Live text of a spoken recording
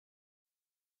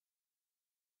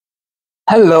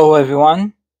Hello,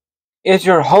 everyone. It's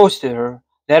your host here.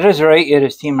 That is right, it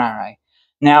is Team Rai.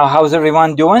 Now, how's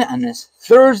everyone doing on this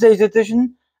Thursday's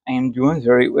edition? I am doing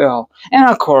very well. And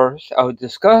of course, I will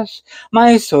discuss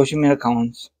my social media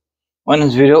accounts when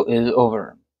this video is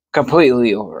over.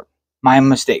 Completely over. My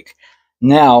mistake.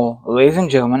 Now, ladies and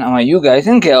gentlemen, I want you guys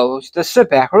and gals to sit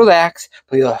back, relax,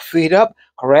 put your feet up,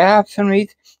 grab some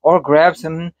meat, or grab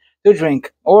some to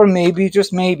drink, or maybe,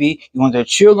 just maybe, you want to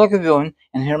chill like a villain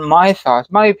and hear my thoughts,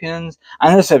 my opinions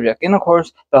on the subject. And of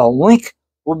course, the link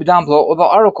will be down below, or the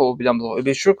article will be down below. It'll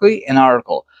be strictly an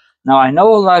article. Now, I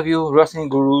know a lot of you wrestling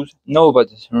gurus know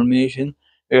about this information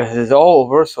because it's all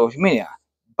over social media.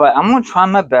 But I'm going to try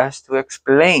my best to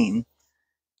explain.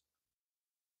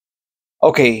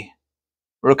 Okay,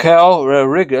 Raquel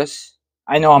Rodriguez,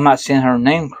 I know I'm not saying her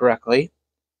name correctly,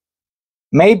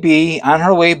 may be on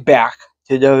her way back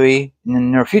to WWE in the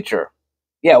near future.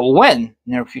 Yeah, when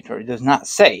near future? It does not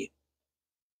say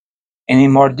any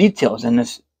more details in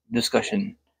this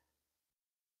discussion.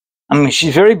 I mean,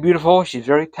 she's very beautiful, she's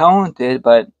very talented,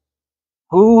 but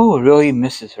who really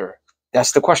misses her?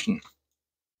 That's the question.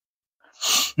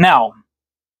 Now,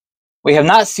 we have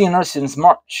not seen her since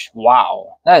March.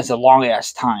 Wow, that is a long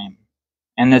ass time.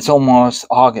 And it's almost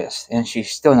August, and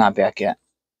she's still not back yet.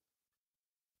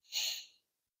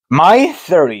 My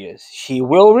theory is she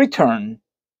will return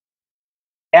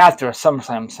after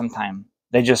SummerSlam sometime.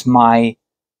 That's just my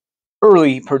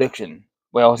early prediction.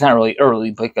 Well, it's not really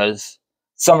early because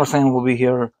SummerSlam will be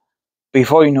here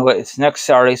before you know it. It's next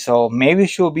Saturday, so maybe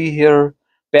she'll be here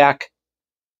back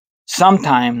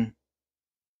sometime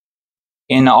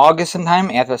in August, sometime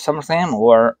after SummerSlam,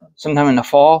 or sometime in the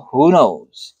fall. Who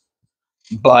knows?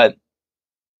 But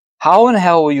how in the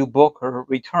hell will you book her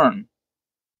return?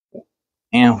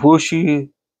 And who will she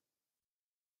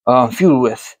feud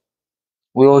with?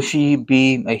 Will she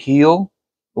be a heel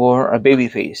or a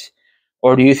babyface?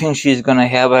 Or do you think she's going to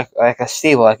have like a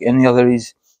stable like any of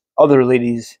these other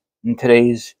ladies in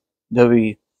today's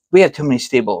WWE? We have too many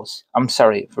stables. I'm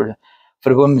sorry for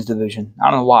the women's division.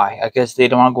 I don't know why. I guess they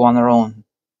don't want to go on their own.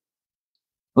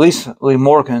 At least Lee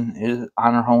Morgan is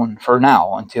on her own for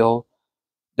now until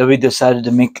WWE decided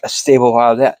to make a stable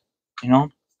out of that, you know?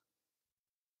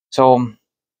 So,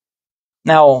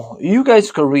 now, you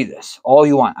guys could read this all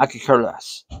you want. I could care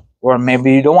less. Or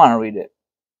maybe you don't want to read it,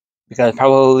 because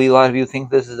probably a lot of you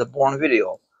think this is a boring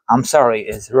video. I'm sorry,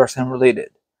 it's wrestling related.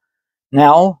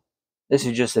 Now, this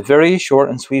is just a very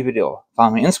short and sweet video.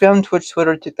 Follow me on Instagram, Twitch,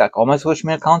 Twitter, TikTok. All my social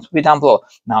media accounts will be down below.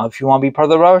 Now, if you want to be part of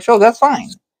the Raw show, that's fine.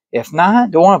 If not,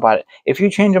 don't worry about it. If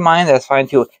you change your mind, that's fine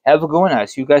too. Have a good one. I'll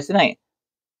see you guys tonight.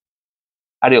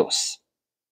 Adios.